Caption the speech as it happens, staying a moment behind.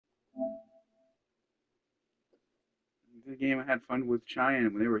The game I had fun with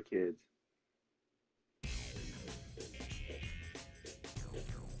Cheyenne when they were kids.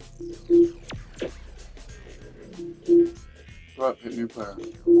 Go up, hit new player.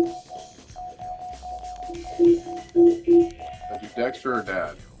 Did you Dexter or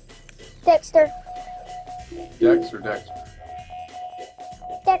Dad? Dexter. Dex or Dexter?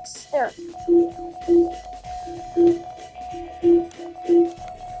 Dexter.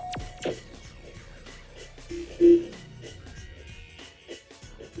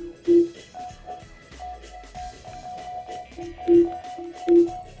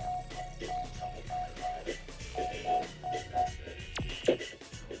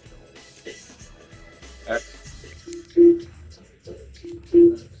 X.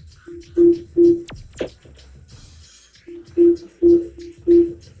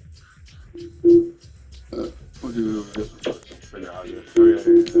 We'll do this one first. Figure out how to do it.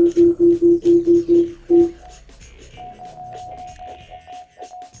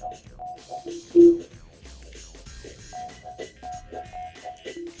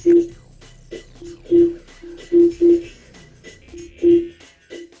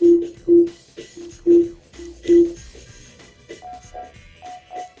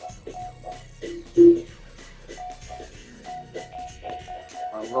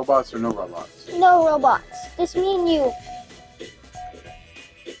 Oh, robots or no robots? No robots. Just me and you.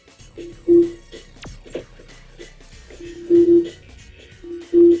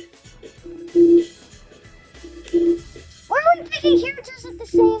 Why are we picking characters at the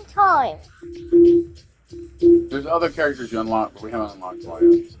same time? There's other characters you unlock, but we haven't unlocked all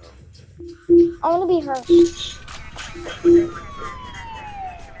yet. So. I want to be her.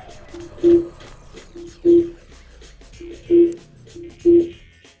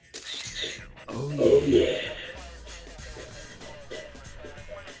 Oh yeah.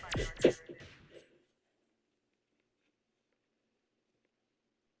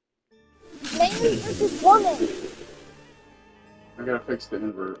 Man versus woman. I gotta fix the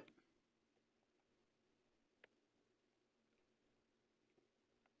invert.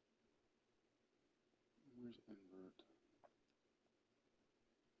 Where's invert?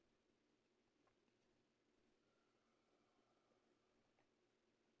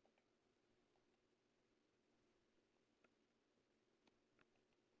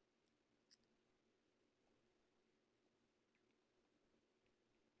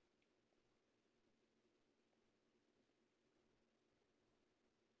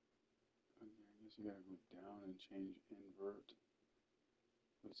 Okay, I guess you gotta go down and change invert.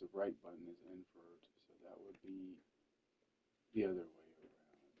 What's the right button is invert, so that would be the other way around.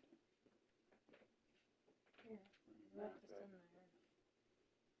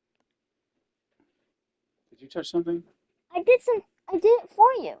 Did you touch something? I did it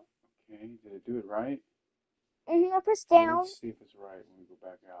for you. Okay, did it do it right? I pressed down. Let's see if it's right when we go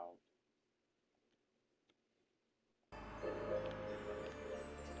back out.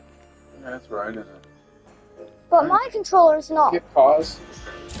 Yeah, that's right, isn't it? But my controller's not. Hit pause.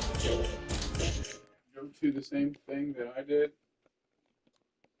 Go to the same thing that I did.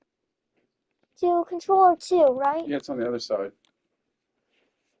 To controller 2, right? Yeah, it's on the other side.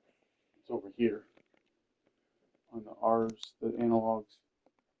 It's over here. On the R's, the analogs.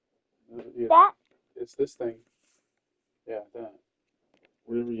 Yeah, That? it's this thing. Yeah, that.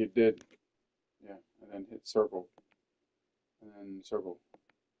 Whatever you did. Yeah, and then hit circle. And then circle.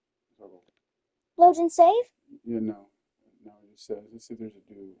 Circle. Load and save? Yeah, no. No, it just says, let's see if there's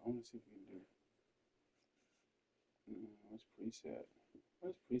a do. I want to see if we can do. What's preset? What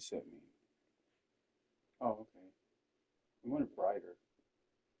does preset mean? Oh, okay. We want it brighter.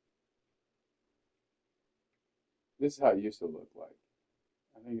 This is how it used to look like.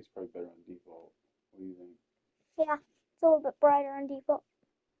 I think it's probably better on default. What do you think? Yeah, it's a little bit brighter on default.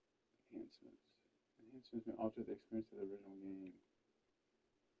 Enhancements. Enhancements may alter the experience of the original game.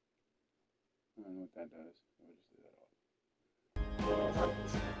 I don't know what that does. We'll just leave that off.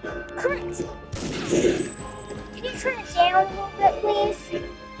 Correct. Can you turn it down a little bit, please?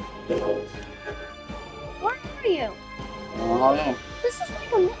 Where are you? I don't know. This is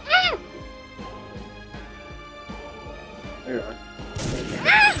like a... Ah! There you are.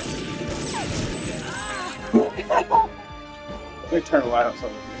 Ah! Let me turn the light on so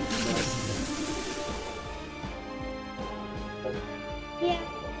Yeah.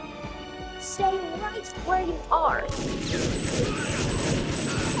 Stay right where you are.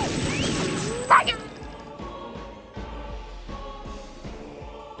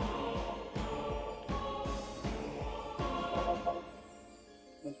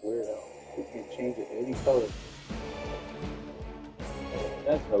 That's weird. You can change it any color.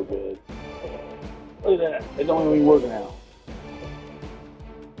 That's no good. Look at that. It don't even work now.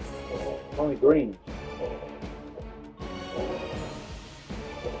 It's only green.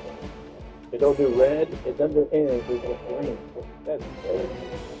 It don't do red. It doesn't do anything. It's just green. That's good.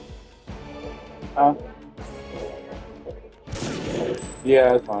 Huh?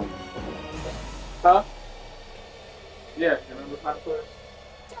 Yeah, that's fine. Huh? Yeah, you remember TimeSplitters?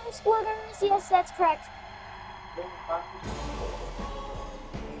 TimeSplitters, yes, that's correct.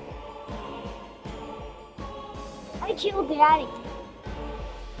 I killed Daddy.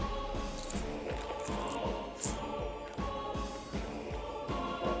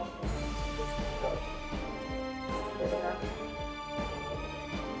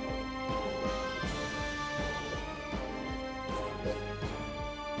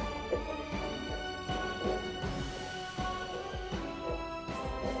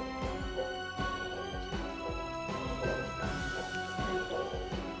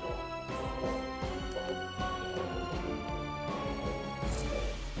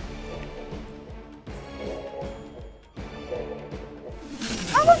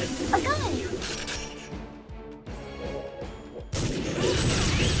 Oh, look, a gun.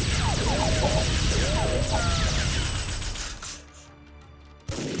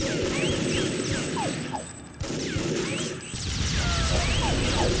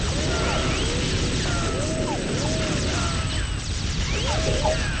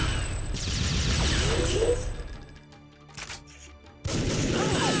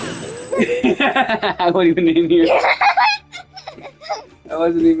 I wasn't even in here. I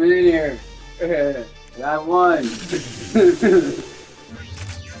wasn't even in here. And I won.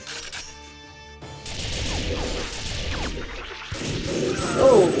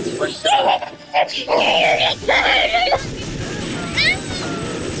 Oh, what's that?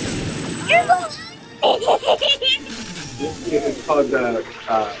 It's called the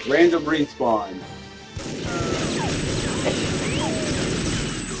random respawn.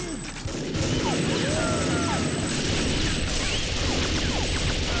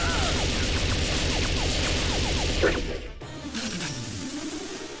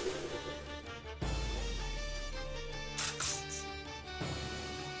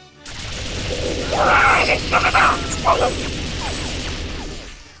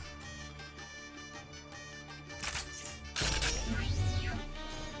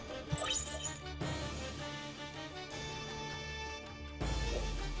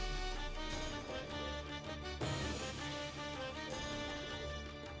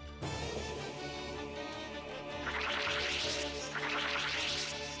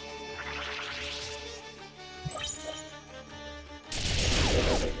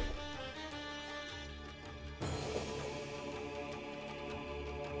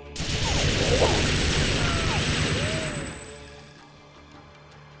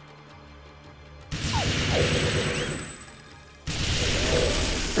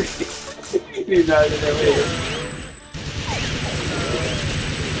 He's not in there later.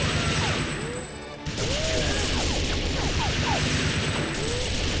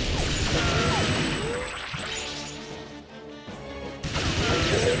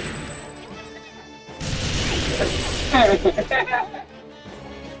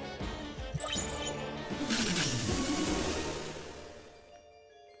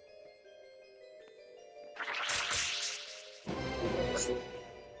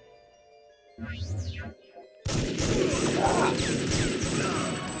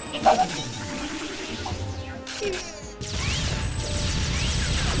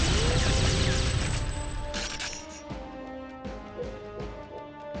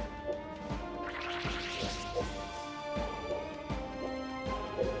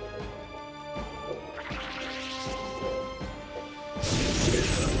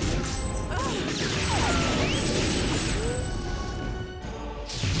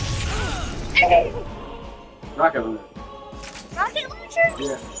 Rocket launcher. Rocket launcher?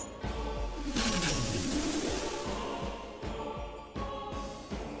 Yeah.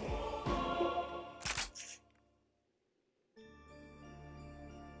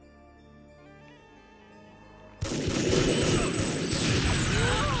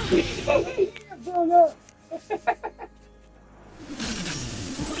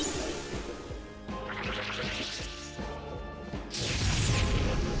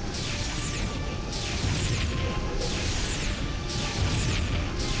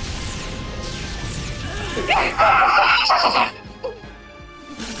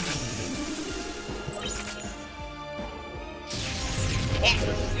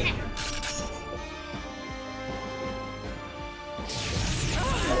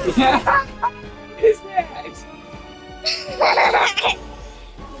 It's that.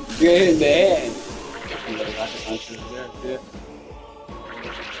 You're in the head. rocket launcher there, see it?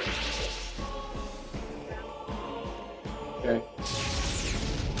 Okay.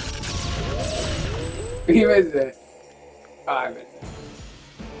 He missed it. Oh, I missed it.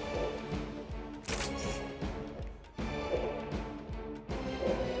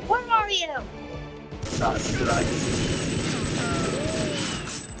 Where are you? God, did I?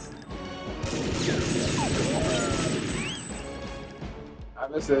 I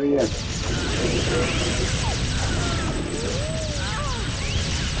missed it again.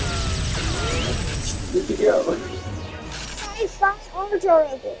 Where'd you go? Sci-fi auto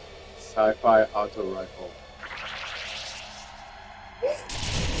rifle. Sci-fi auto rifle.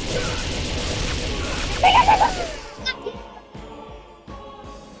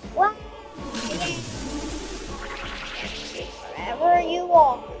 What? Wherever you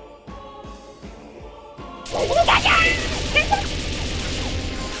are.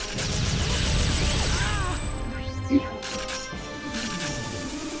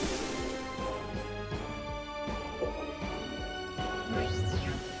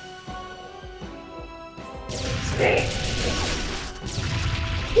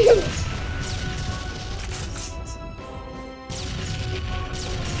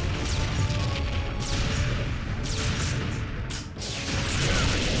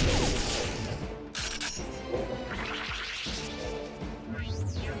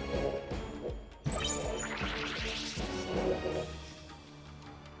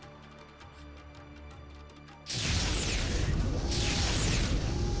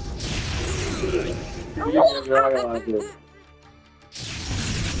 You guys are all allowed to.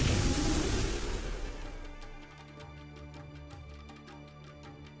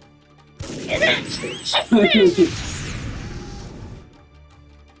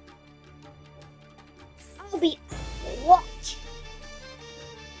 I'll be watch.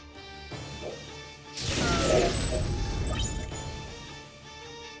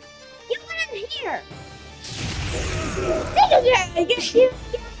 You went in here. I guess you.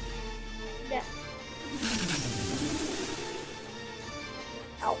 Yeah.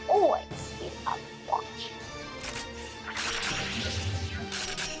 I'll always be on watch.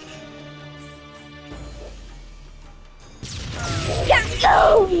 Gotta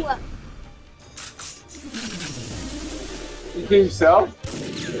go! You kill yourself?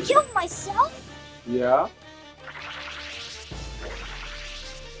 Kill myself? Yeah.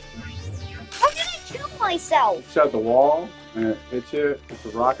 How did I kill myself? Shut the wall and it hits you with the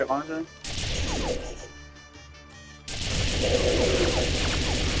rocket launcher.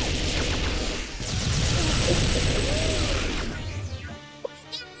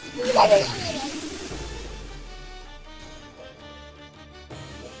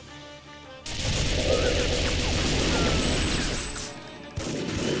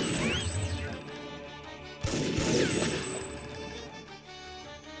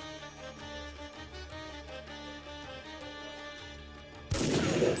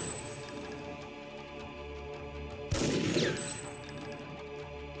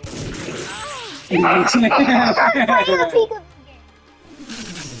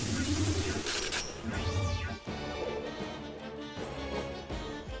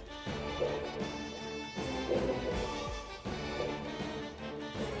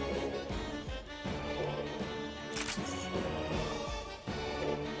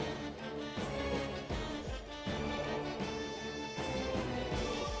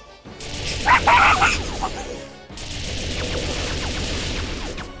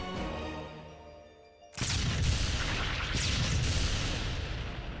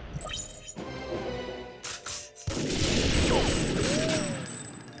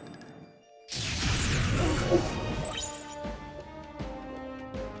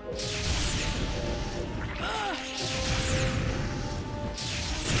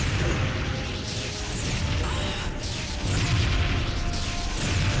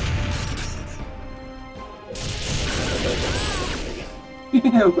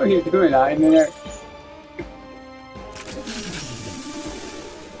 What are you doing, hiding in there?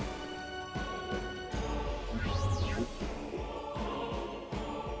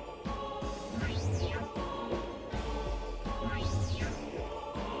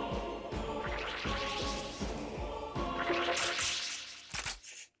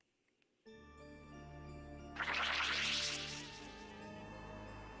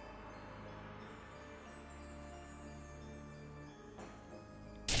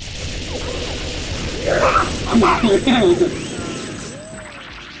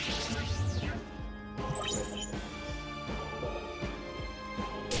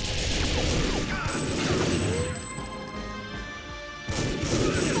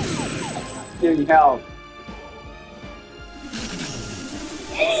 Getting help.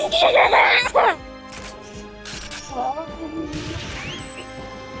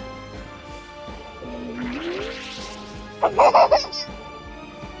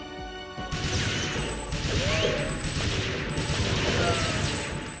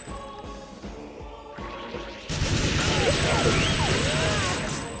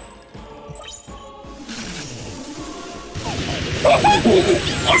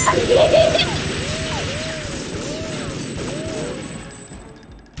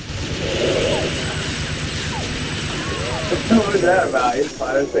 What was that about? It's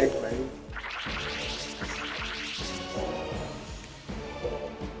fire safe, man.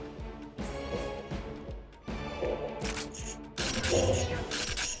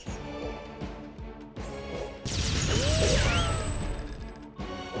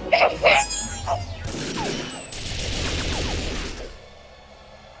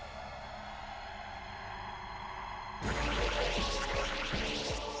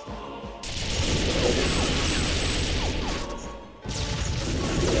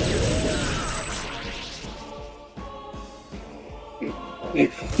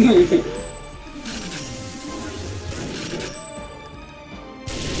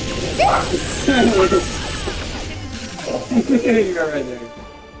 You're right there.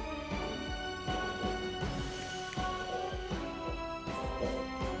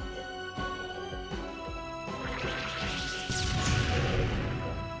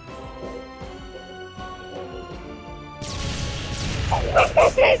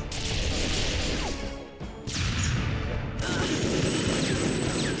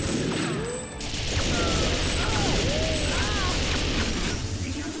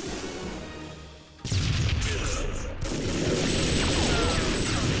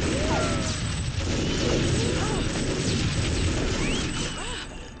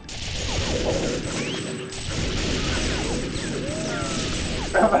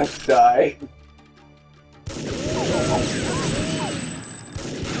 I must die.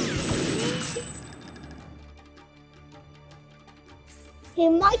 He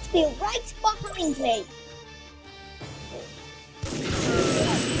might be right behind me.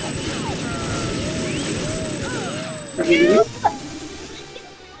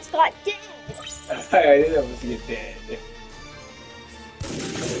 Got dead. I did almost get dead.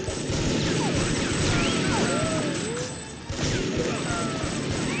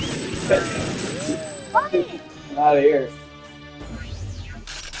 Out of here.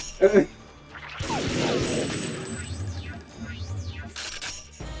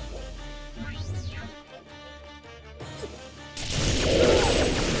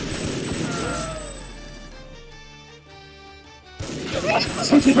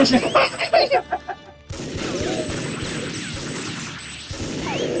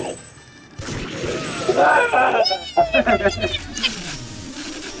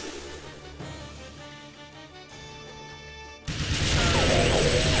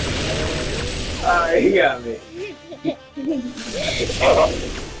 Ah, he got me.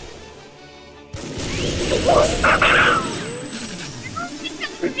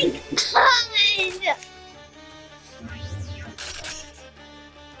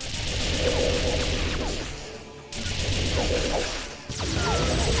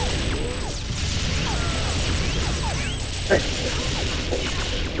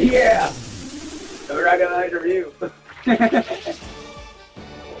 Yeah! Never recognize your view.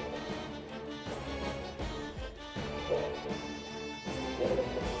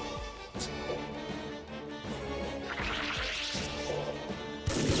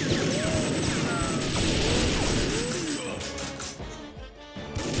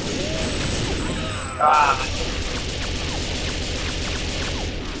 Ah!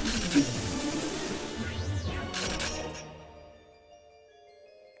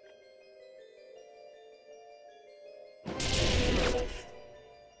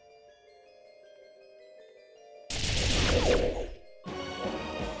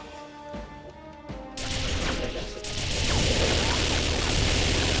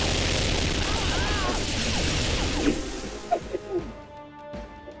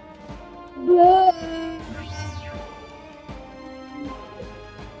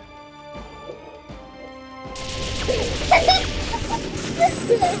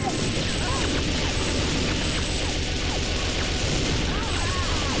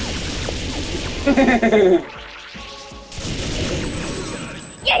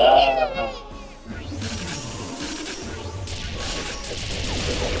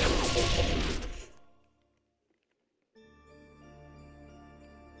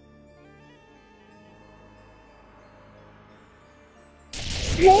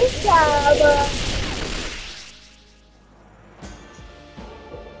 Good job.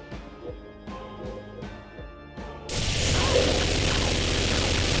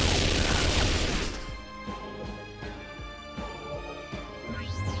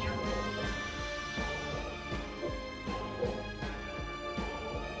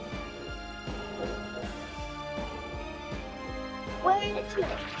 You're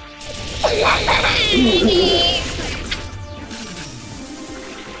right next to me!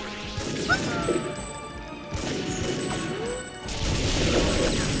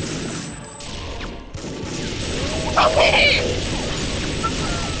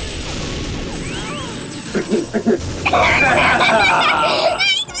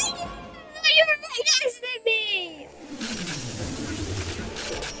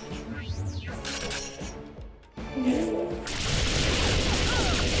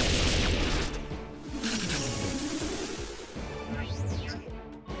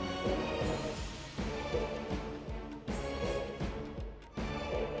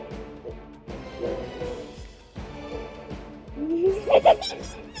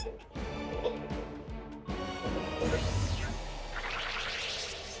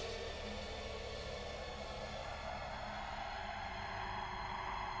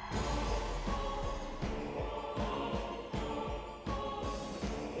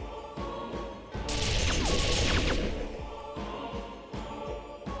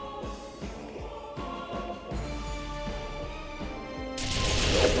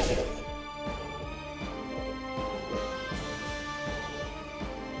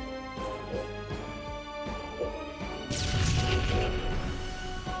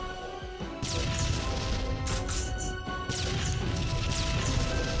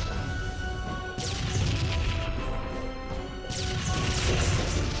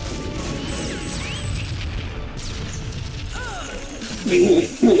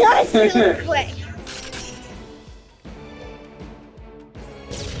 That's so quick.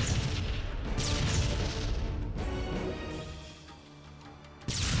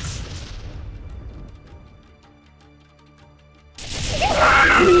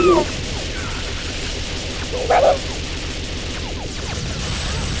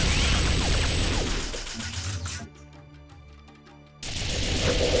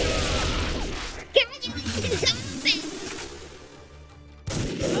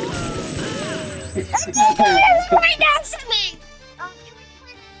 Right next to me!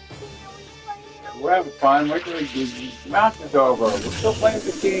 We're having fun. Wait till the match is over. We're still playing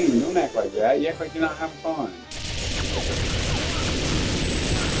the game. Don't act like that. You act like you're not having fun.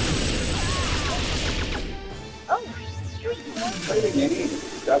 Oh, Play the game.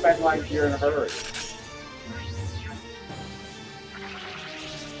 Stop acting like you're in a hurry.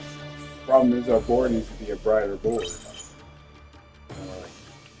 Problem is, our board needs to be a brighter board.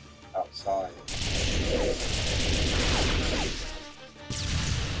 Outside.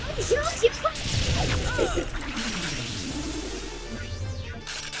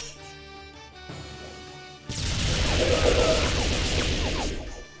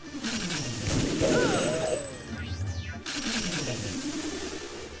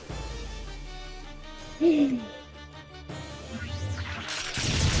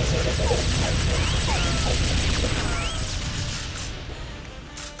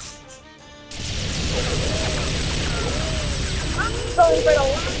 Going for the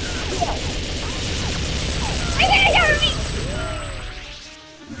one. I gotta go!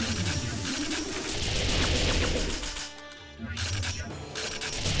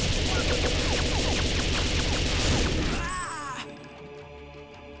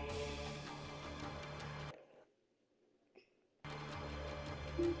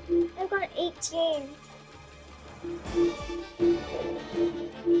 I've got 18.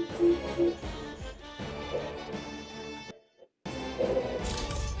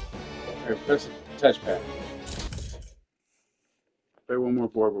 Alright, press the touchpad. Play one more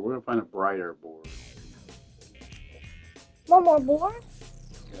board, but we're gonna find a brighter board. One more board?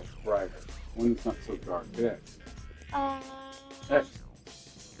 Yeah, brighter. One that's not so dark. Yeah. Next.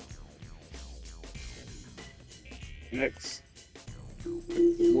 Next.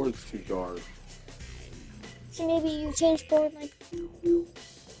 The board's too dark. So maybe you change board like. You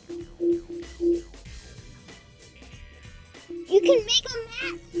can make a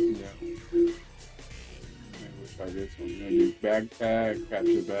map. Yeah. Maybe we'll try this one. We're gonna do bag tag,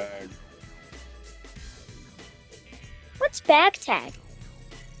 capture bag. What's bag tag?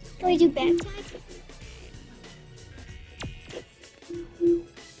 Can we do bag tag?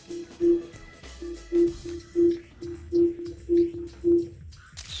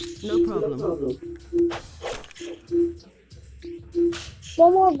 No problem.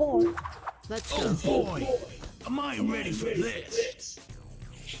 One more board. Let's go. Oh boy, am I ready for this?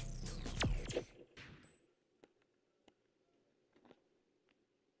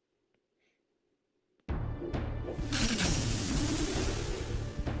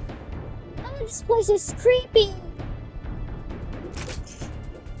 Oh, this place is creepy.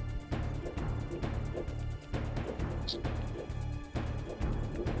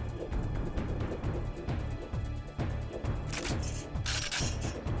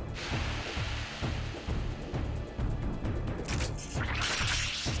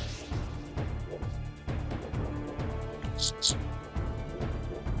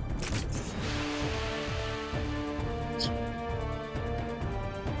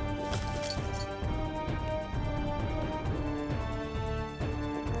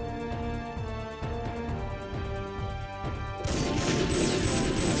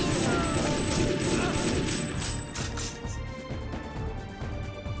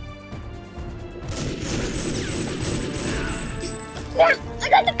 Yeah, I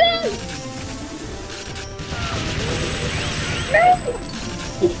got the gun! No!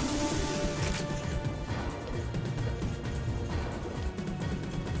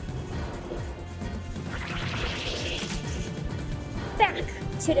 Back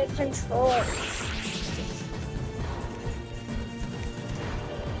to the controls.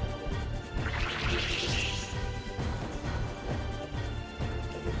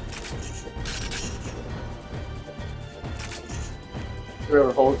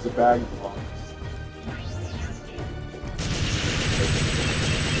 Whoever holds the bag belongs.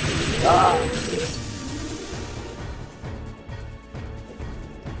 Ah!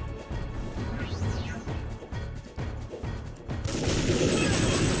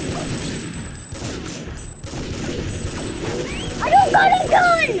 I don't got a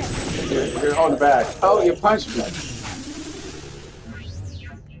gun! You're holding the bag. Oh, you punched me.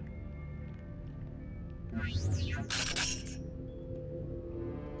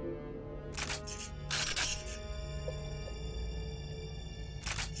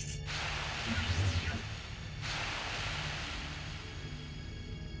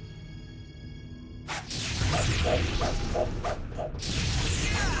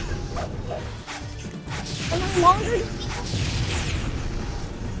 I'm no longer.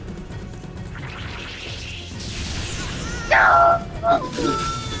 No!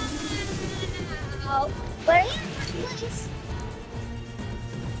 But please.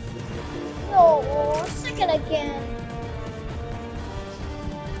 No, second again.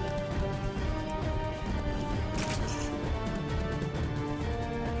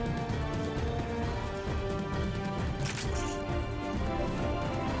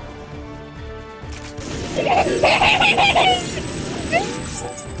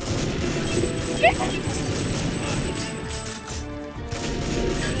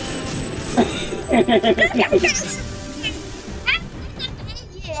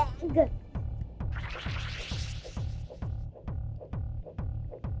 Yeah, good.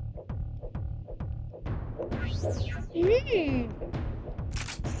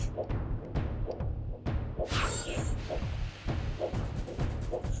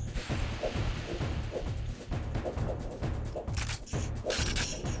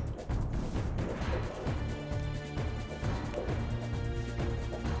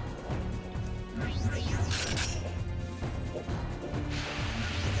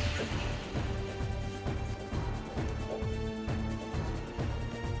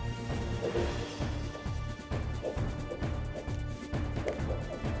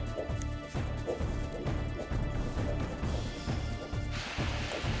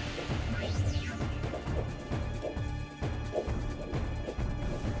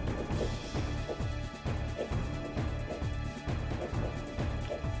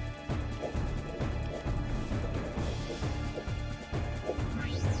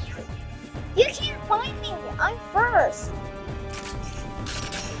 You can't find me. I'm first.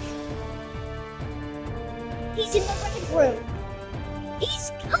 He's in the red room.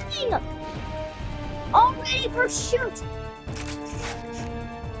 He's coming. All ready for shoot.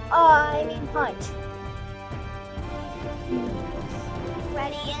 I mean punch.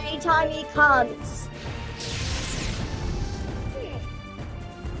 Ready anytime he comes.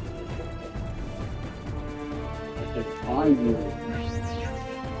 I can find you.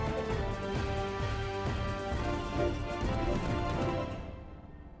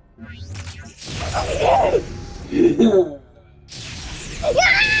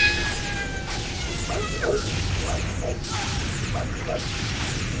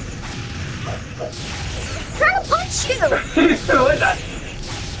 Trying to punch you. What the?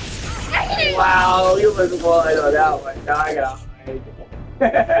 Wow, you was blind on that one. Now I gotta hide.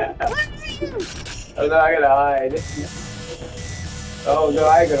 Where are you? I'm not gonna hide. Oh no,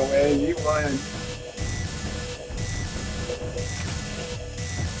 I ain't gonna win. You won.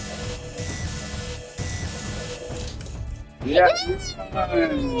 Yeah, you won.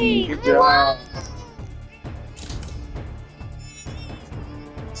 Good job.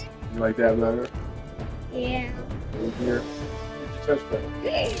 You like that better? Yeah. Over here. Here's your touch button.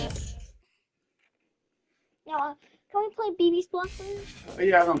 Now, can we play BB's Block, please? Oh,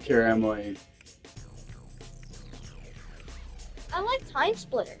 yeah, I don't care, Emily. I like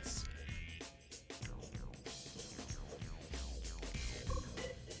TimeSplitters.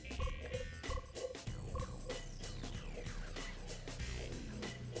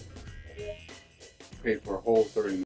 paid for a whole 30